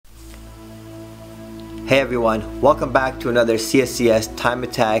Hey everyone, welcome back to another CSCS Time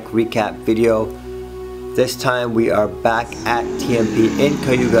Attack recap video. This time we are back at TMP in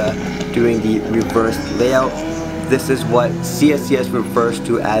Cayuga doing the reverse layout. This is what CSCS refers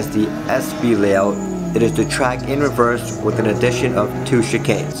to as the SB layout. It is the track in reverse with an addition of 2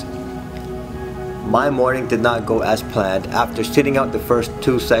 chicanes. My morning did not go as planned. After sitting out the first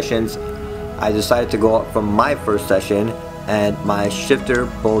 2 sessions, I decided to go out from my first session and my shifter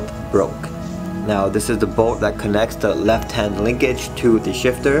bolt broke. Now this is the bolt that connects the left hand linkage to the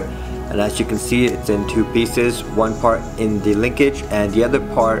shifter, and as you can see it's in 2 pieces, one part in the linkage and the other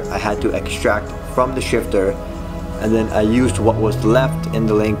part I had to extract from the shifter, and then I used what was left in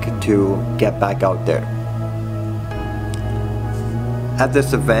the link to get back out there. At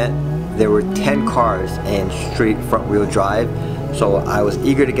this event there were 10 cars in straight front wheel drive, so I was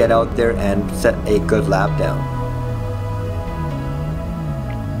eager to get out there and set a good lap down.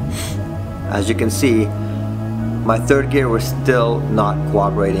 As you can see, my third gear was still not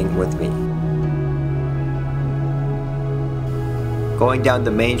cooperating with me. Going down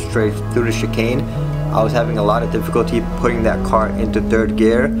the main straight through the chicane, I was having a lot of difficulty putting that car into third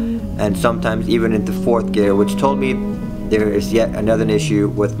gear and sometimes even into fourth gear, which told me there is yet another issue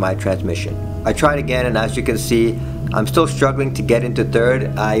with my transmission. I tried again, and as you can see, I'm still struggling to get into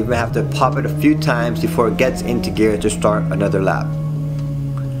third. I even have to pop it a few times before it gets into gear to start another lap.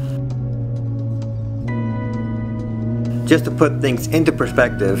 Just to put things into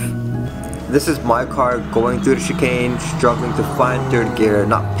perspective, this is my car going through the chicane, struggling to find third gear,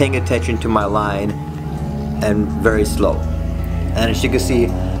 not paying attention to my line, and very slow. And as you can see,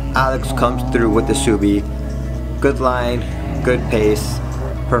 Alex comes through with the Subi. Good line, good pace,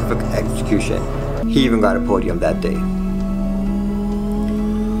 perfect execution. He even got a podium that day.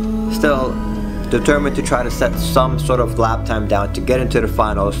 Still, determined to try to set some sort of lap time down to get into the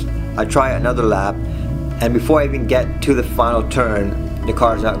finals, I try another lap. And before I even get to the final turn, the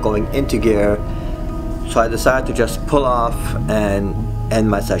car is not going into gear, so I decided to just pull off and end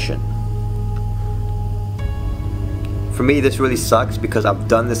my session. For me, this really sucks because I've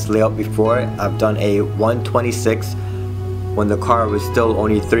done this layout before. I've done a 126 when the car was still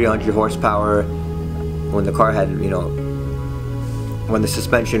only 300 horsepower, when the car had, when the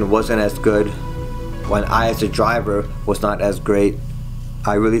suspension wasn't as good, when I as a driver was not as great.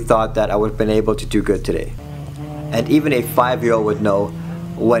 I really thought that I would have been able to do good today. And even a 5-year-old would know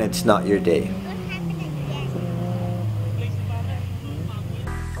when it's not your day.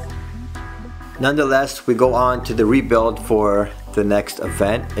 Nonetheless, we go on to the rebuild for the next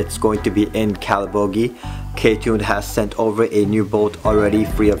event. It's going to be in Calabogie. K-Tuned has sent over a new bolt already,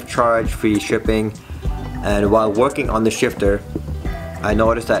 free of charge, free shipping. And while working on the shifter, I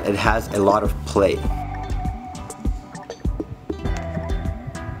noticed that it has a lot of play.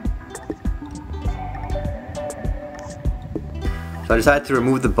 So I decided to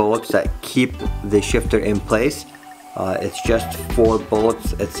remove the bolts that keep the shifter in place. It's just 4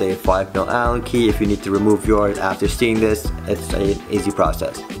 bolts. It's a 5mm Allen key. If you need to remove yours after seeing this, it's an easy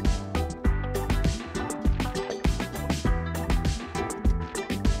process.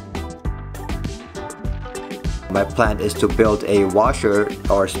 My plan is to build a washer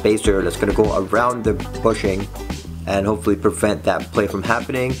or spacer that's going to go around the bushing and hopefully prevent that play from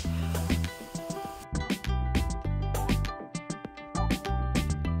happening.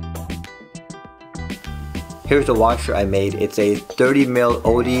 Here's the washer I made. It's a 30mm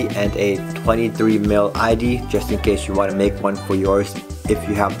OD and a 23mm ID, just in case you want to make one for yours if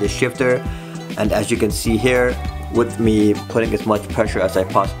you have this shifter. And as you can see here, with me putting as much pressure as I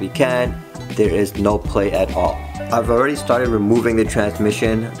possibly can, there is no play at all. I've already started removing the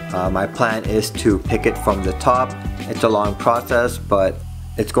transmission. My plan is to pick it from the top. It's a long process, but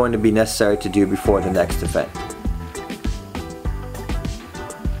it's going to be necessary to do before the next event.